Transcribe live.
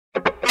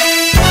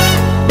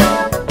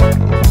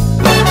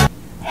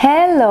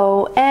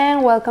Hello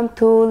and welcome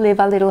to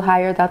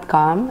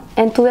livealittlehigher.com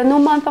and to the new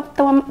month of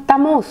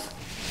Tammuz.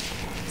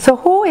 So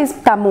who is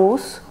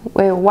Tammuz?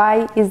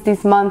 Why is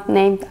this month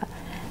named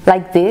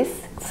like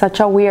this? Such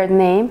a weird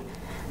name.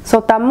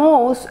 So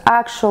Tammuz,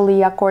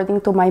 actually,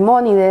 according to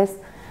Maimonides,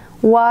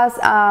 was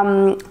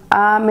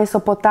a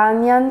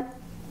Mesopotamian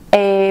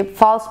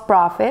false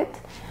prophet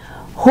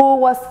who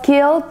was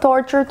killed,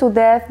 tortured to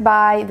death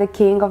by the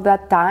king of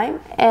that time,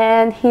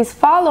 and his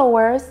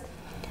followers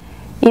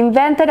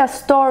invented a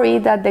story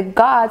that the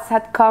gods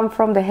had come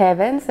from the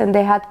heavens and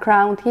they had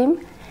crowned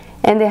him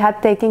and they had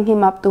taken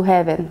him up to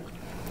heaven.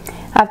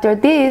 After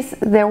this,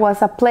 there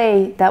was a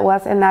play that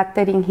was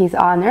enacted in his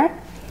honor,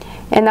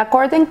 and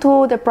according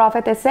to the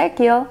prophet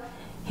Ezekiel,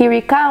 he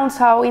recounts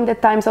how in the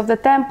times of the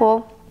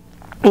temple,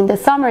 in the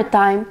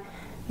summertime,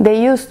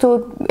 they used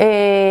to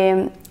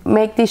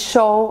make this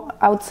show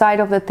outside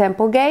of the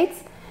temple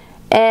gates,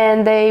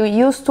 and they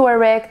used to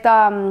erect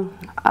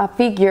a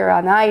figure,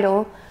 an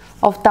idol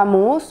of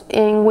Tammuz,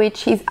 in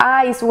which his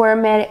eyes were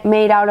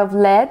made out of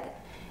lead.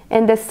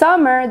 And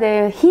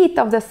the heat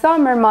of the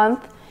summer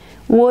month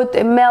would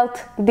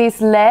melt this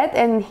lead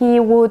and he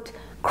would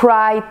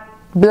cry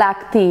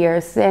black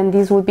tears, and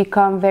this would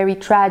become very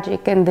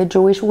tragic, and the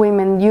Jewish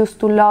women used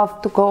to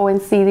love to go and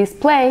see this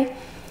play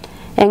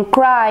and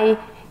cry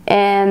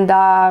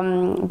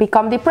and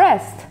become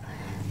depressed.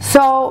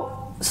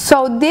 So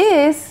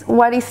this,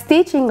 what is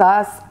teaching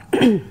us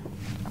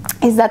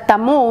is that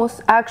Tammuz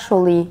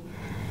actually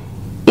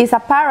is a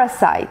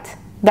parasite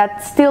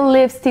that still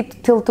lives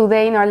till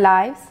today in our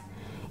lives,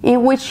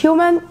 in which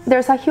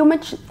there's a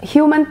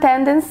human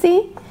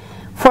tendency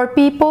for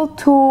people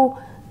to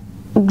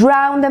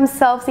drown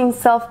themselves in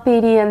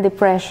self-pity and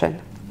depression,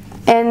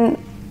 and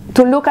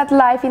to look at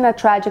life in a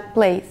tragic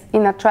place,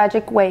 in a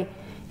tragic way.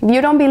 If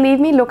you don't believe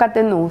me, look at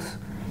the news.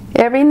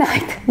 Every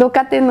night, look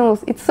at the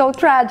news. It's so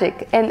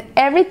tragic, and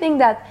everything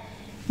that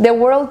the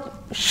world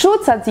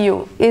shoots at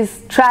you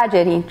is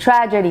tragedy,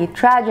 tragedy,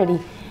 tragedy.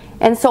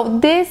 And so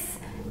this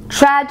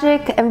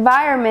tragic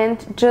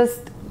environment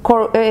just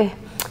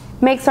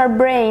makes our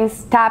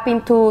brains tap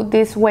into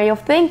this way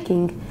of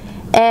thinking,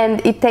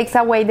 and it takes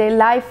away the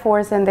life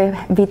force and the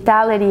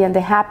vitality and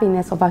the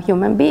happiness of a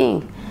human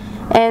being.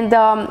 And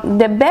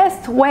the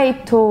best way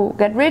to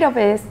get rid of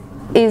it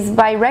is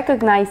by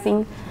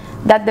recognizing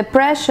that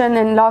depression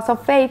and loss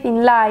of faith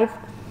in life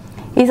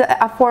is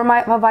a form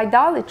of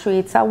idolatry.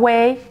 It's a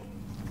way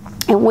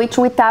in which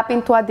we tap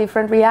into a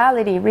different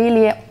reality.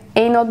 Really,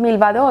 Einod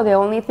Milvado, the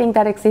only thing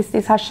that exists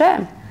is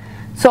Hashem.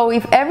 So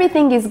if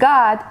everything is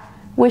God,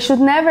 we should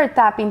never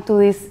tap into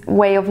this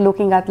way of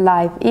looking at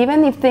life.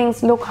 Even if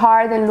things look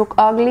hard and look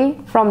ugly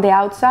from the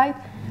outside,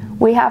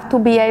 we have to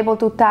be able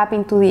to tap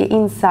into the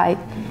inside.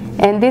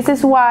 And this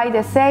is why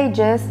the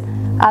sages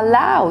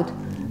allowed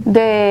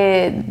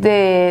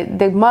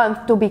the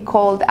month to be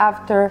called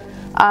after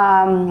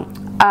a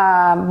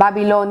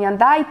Babylonian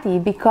deity,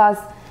 because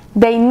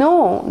they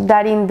knew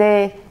that in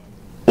the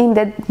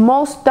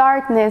most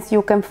darkness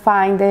you can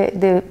find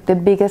the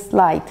biggest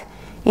light.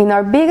 In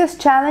our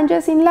biggest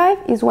challenges in life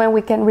is when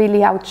we can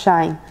really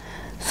outshine.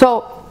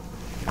 So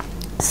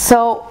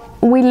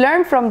we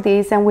learn from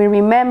this, and we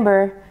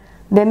remember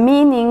the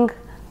meaning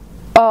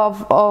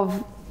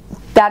of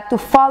that. To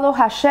follow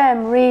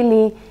Hashem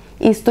really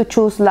is to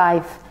choose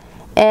life.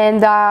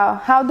 And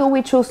how do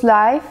we choose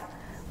life?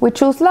 We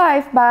choose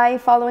life by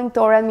following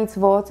Torah and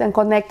mitzvot and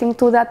connecting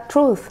to that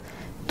truth,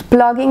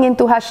 plugging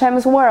into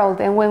Hashem's world.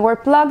 And when we're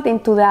plugged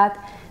into that,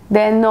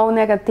 then no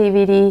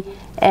negativity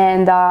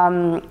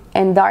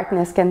and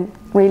darkness can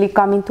really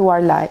come into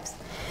our lives.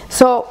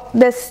 So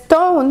the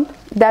stone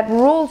that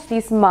rules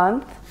this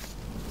month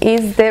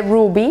is the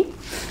ruby.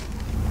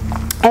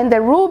 And the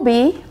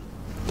ruby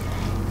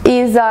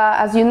is,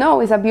 as you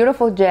know, is a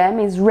beautiful gem.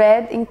 It's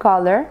red in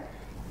color.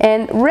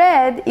 And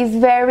red is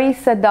very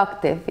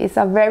seductive. It's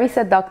a very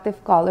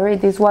seductive color.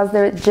 This was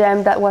the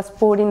gem that was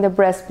put in the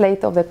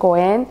breastplate of the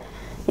Kohen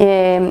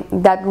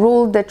that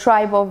ruled the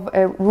tribe of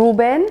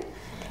Reuben.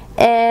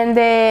 And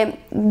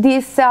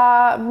this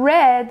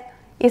red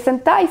is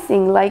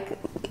enticing, like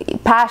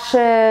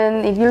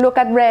passion. If you look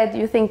at red,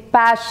 you think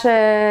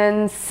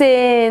passion,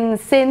 sin,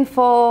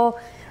 sinful,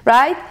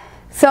 right?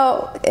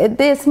 So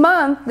this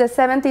month, the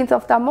 17th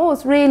of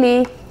Tammuz,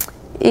 really,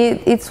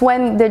 it's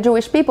when the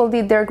Jewish people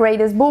did their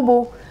greatest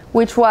boo-boo,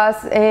 which was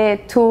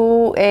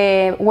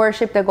to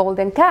worship the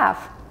golden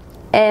calf.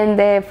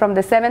 And from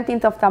the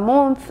 17th of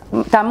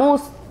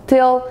Tammuz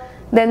till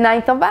the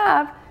 9th of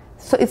Av,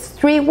 so it's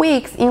 3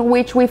 weeks in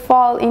which we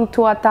fall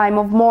into a time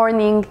of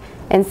mourning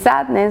and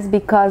sadness,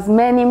 because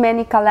many,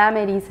 many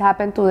calamities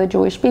happened to the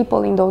Jewish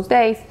people in those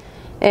days,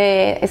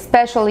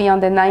 especially on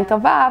the 9th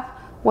of Av,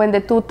 when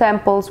the 2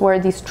 temples were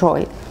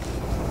destroyed.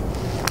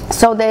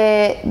 So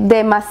the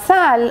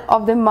masal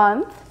of the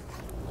month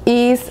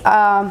is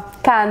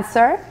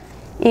Cancer.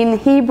 In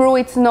Hebrew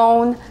it's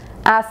known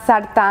as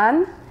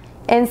Sartan,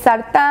 and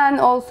Sartan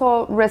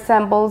also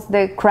resembles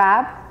the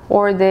crab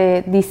or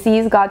the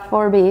disease, God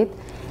forbid.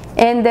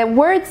 And the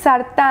word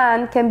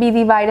Sartan can be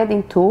divided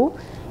in two.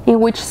 in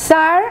which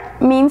Sar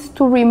means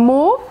to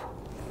remove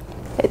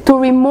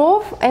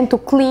and to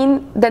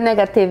clean the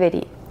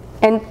negativity.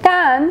 And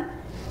Tan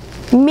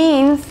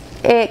means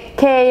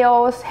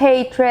chaos,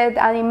 hatred,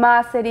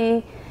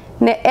 animosity,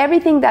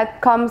 everything that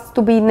comes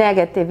to be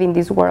negative in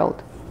this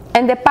world.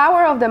 And the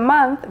power of the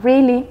month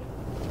really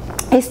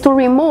is to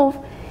remove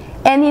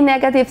any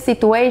negative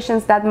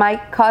situations that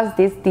might cause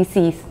this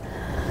disease.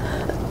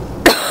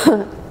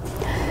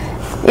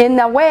 In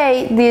a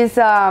way, there's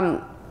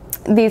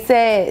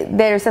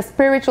a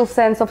spiritual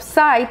sense of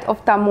sight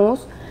of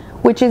Tammuz,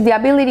 which is the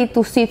ability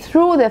to see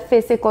through the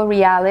physical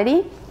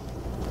reality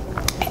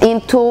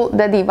into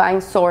the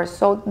divine source.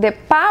 So the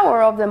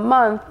power of the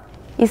month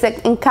is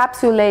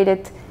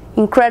encapsulated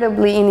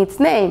incredibly in its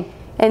name.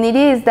 And it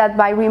is that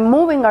by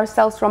removing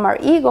ourselves from our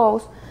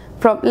egos,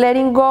 from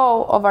letting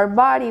go of our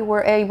body,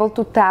 we're able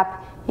to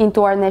tap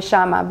into our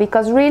neshama.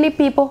 Because really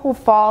people who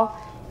fall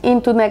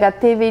into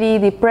negativity,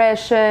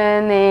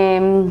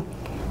 depression,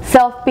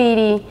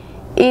 self-pity,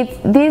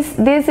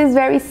 this is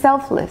very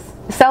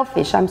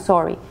selfish, I'm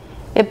sorry.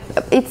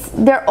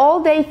 They're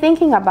all day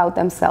thinking about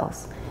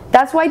themselves.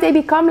 That's why they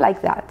become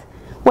like that.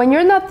 When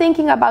you're not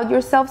thinking about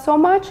yourself so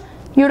much,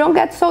 you don't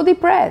get so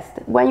depressed.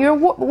 When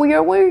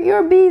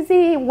you're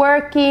busy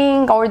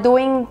working or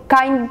doing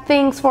kind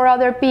things for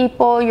other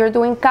people, you're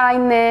doing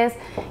kindness,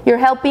 you're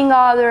helping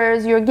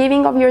others, you're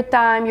giving of your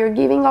time, you're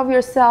giving of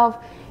yourself,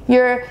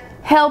 you're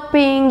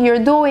helping,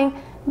 you're doing,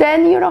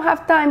 then you don't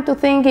have time to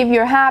think if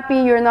you're happy,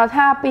 you're not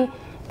happy.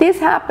 This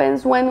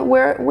happens when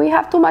we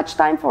have too much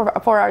time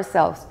for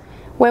ourselves.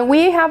 When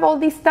we have all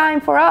this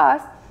time for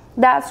us,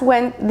 that's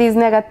when this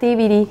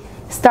negativity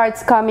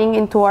starts coming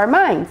into our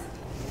minds.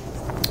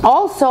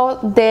 Also,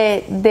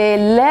 the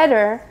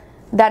letter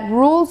that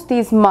rules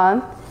this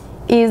month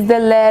is the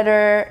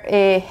letter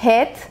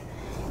Het,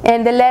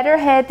 and the letter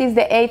Het is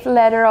the 8th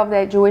letter of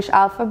the Jewish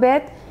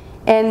alphabet.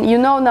 And you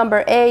know,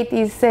 number 8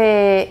 is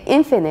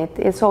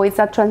infinite, so it's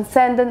a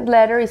transcendent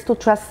letter. It's to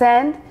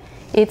transcend,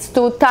 it's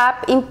to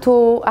tap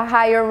into a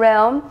higher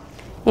realm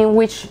in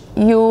which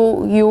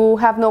you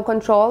have no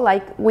control.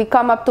 Like, we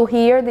come up to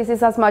here, this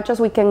is as much as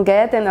we can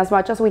get and as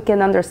much as we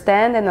can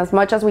understand and as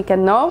much as we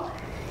can know.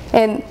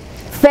 And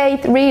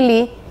faith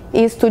really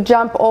is to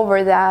jump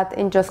over that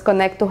and just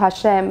connect to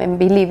Hashem and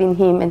believe in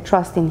Him and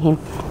trust in Him.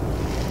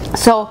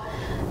 So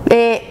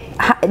the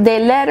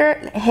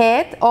letter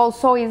Het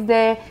also is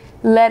the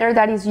letter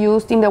that is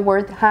used in the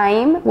word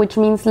Haim, which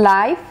means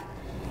life.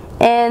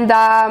 And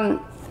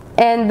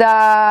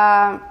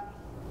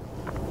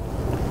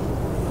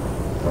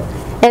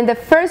the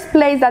first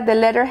place that the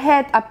letter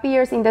Het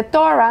appears in the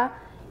Torah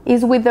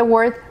is with the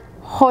word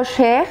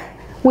Hoshech,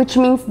 which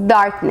means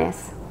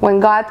darkness, when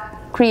God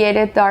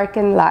created dark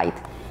and light.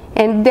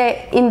 And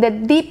in the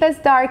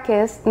deepest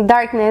darkness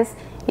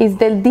is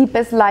the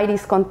deepest light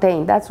is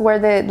contained. That's where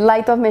the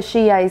light of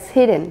Mashiach is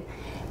hidden.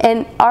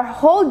 And our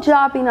whole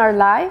job in our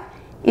life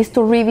is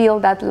to reveal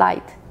that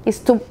light, is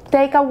to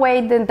take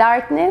away the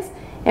darkness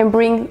and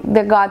bring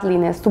the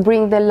godliness, to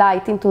bring the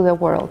light into the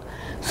world.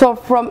 So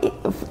from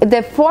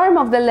the form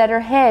of the letter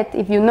Het,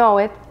 if you know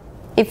it,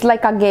 it's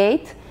like a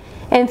gate,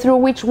 and through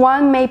which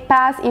one may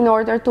pass in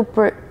order to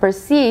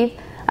perceive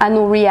a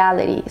new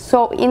reality.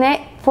 So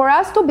for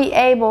us to be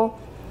able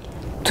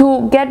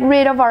to get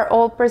rid of our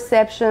old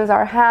perceptions,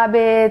 our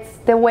habits,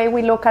 the way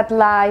we look at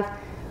life,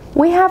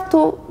 we have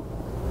to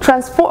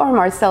transform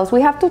ourselves.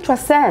 We have to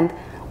transcend.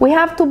 We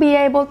have to be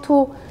able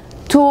to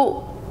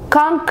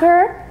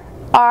conquer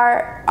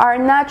our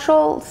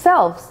natural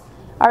selves,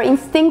 our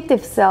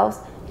instinctive selves,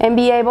 and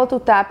be able to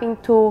tap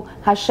into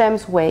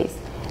Hashem's ways.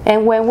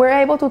 And when we're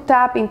able to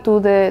tap into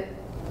the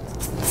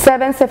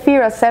 7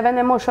 Sephiras, 7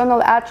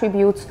 emotional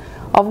attributes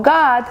of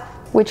God,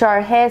 which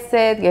are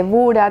Hesed,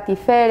 Gevura,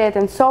 Tiferet,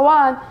 and so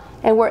on,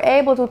 and we're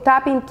able to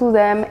tap into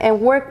them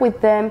and work with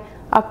them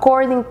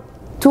according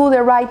to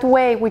the right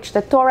way, which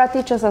the Torah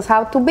teaches us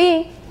how to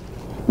be,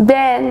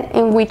 then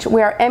in which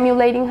we are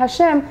emulating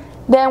Hashem,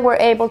 then we're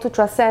able to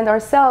transcend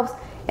ourselves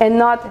and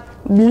not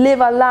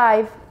live a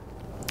life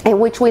in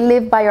which we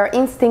live by our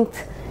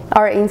instinct,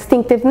 our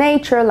instinctive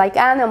nature like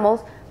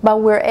animals,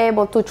 but we're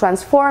able to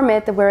transform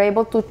it, we're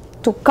able to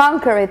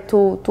conquer it,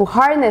 to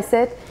harness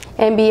it,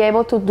 and be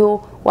able to do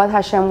what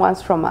Hashem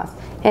wants from us.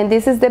 And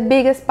this is the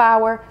biggest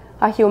power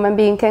a human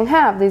being can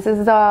have. This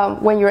is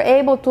when you're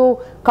able to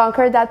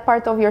conquer that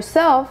part of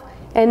yourself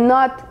and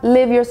not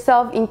live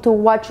yourself into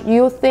what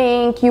you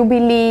think, you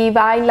believe,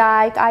 I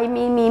like, I,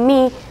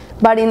 me,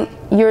 but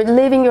you're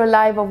living your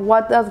life of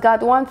what does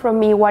God want from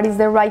me, what is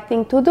the right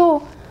thing to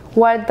do,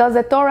 what does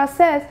the Torah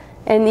says,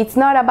 and it's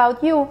not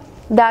about you.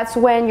 That's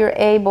when you're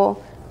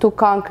able to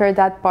conquer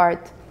that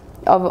part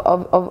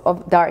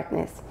of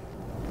darkness.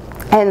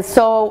 And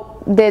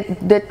so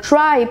the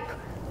tribe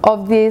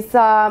of this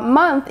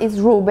month is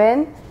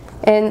Reuben,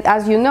 and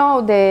as you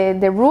know,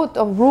 the root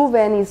of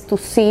Reuben is to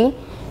see.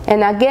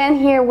 And again,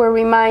 here we're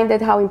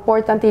reminded how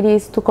important it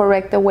is to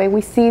correct the way we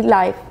see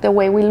life, the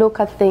way we look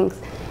at things.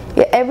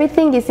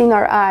 Everything is in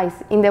our eyes,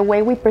 in the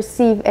way we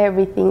perceive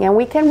everything, and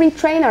we can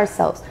retrain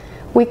ourselves.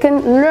 We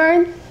can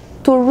learn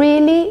to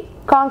really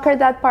conquer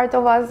that part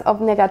of us of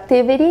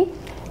negativity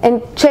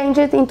and change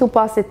it into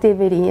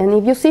positivity. And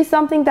if you see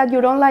something that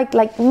you don't like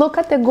look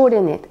at the good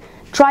in it.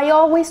 Try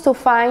always to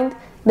find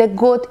the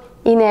good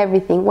in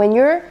everything. When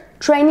you're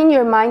training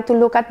your mind to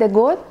look at the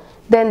good,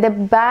 then the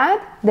bad,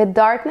 the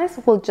darkness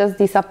will just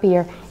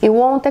disappear. It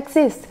won't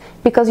exist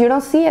because you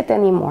don't see it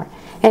anymore.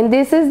 And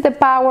this is the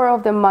power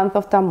of the month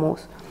of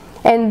Tammuz.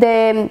 And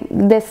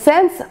the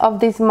sense of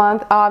this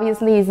month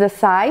obviously is the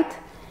sight.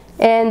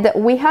 And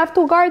we have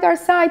to guard our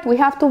sight. We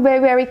have to be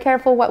very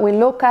careful what we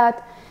look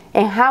at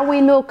and how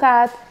we look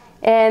at,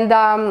 and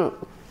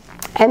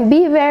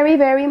be very,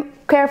 very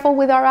careful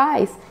with our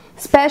eyes,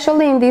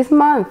 especially in this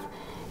month.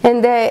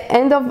 And the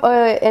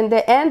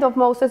end of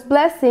Moses'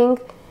 blessing,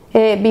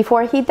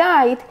 before he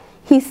died,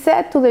 he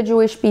said to the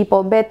Jewish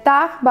people,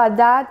 "Betach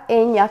badad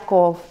en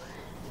Yaakov."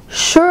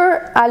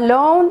 Sure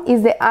alone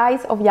is the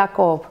eyes of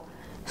Yaakov.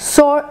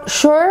 So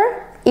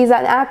sure is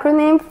an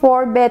acronym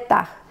for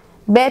Betach.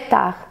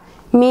 Betach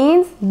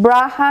means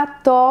Bracha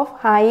Tov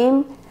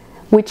Haim,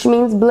 which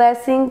means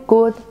blessing,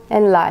 good,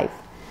 and life.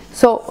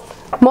 So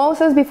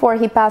Moses, before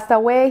he passed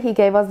away, he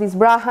gave us this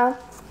bracha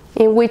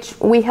in which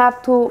we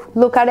have to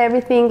look at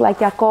everything like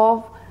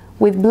Yaakov,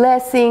 with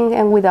blessing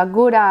and with a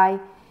good eye.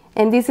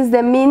 And this is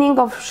the meaning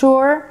of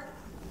sure.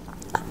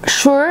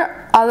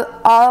 Sure,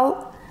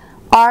 all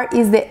R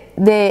is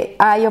the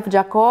eye of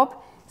Jacob.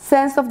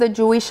 Sense of the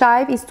Jewish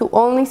eye is to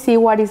only see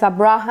what is a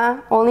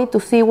bracha, only to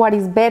see what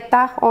is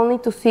betach, only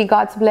to see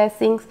God's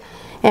blessings.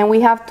 And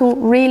we have to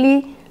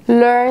really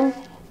learn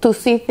to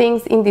see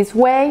things in this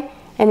way,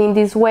 and in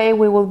this way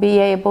we will be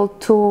able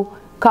to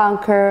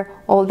conquer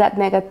all that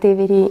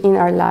negativity in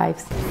our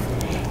lives.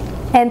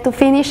 And to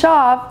finish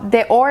off,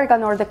 the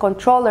organ or the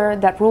controller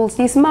that rules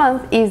this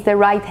month is the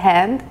right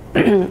hand.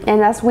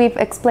 And as we've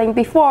explained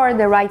before,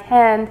 the right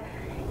hand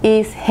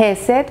is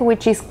Hesed,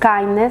 which is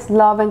kindness,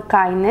 love and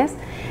kindness.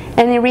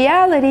 And in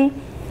reality,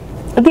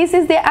 this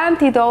is the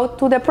antidote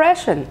to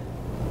depression.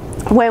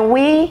 When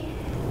we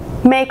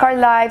make our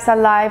lives a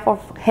life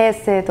of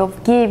Hesed,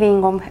 of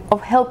giving,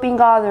 of helping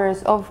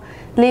others, of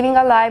living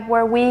a life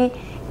where we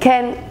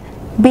can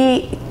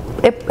be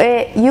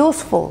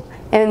useful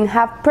and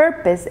have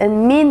purpose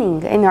and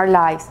meaning in our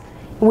lives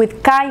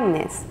with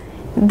kindness,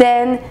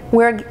 then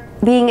we're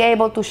being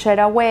able to shed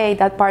away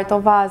that part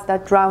of us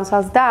that drowns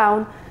us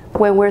down.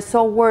 When we're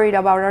so worried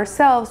about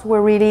ourselves,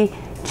 we're really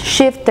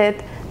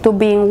shifted to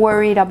being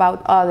worried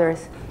about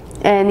others.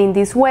 And in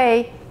this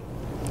way,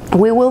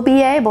 we will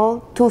be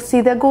able to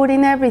see the good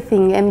in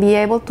everything and be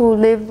able to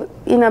live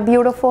in a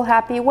beautiful,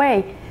 happy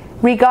way,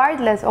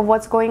 regardless of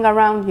what's going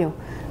around you.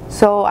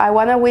 So I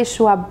want to wish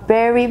you a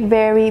very,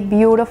 very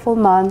beautiful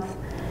month.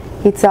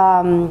 It's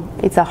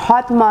a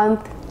hot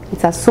month.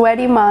 It's a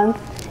sweaty month.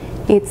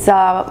 It's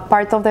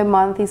part of the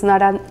month is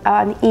not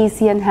an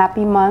easy and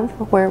happy month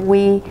where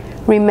we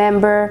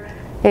remember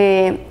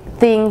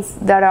things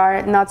that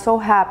are not so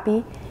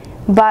happy.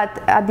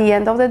 But at the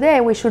end of the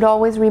day, we should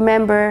always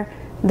remember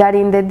that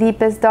in the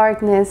deepest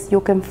darkness, you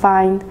can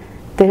find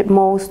the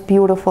most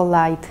beautiful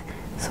light.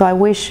 So I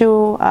wish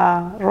you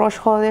Rosh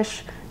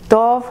Chodesh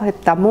Tov,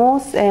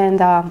 Tammuz, and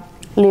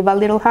live a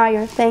little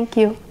higher. Thank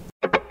you.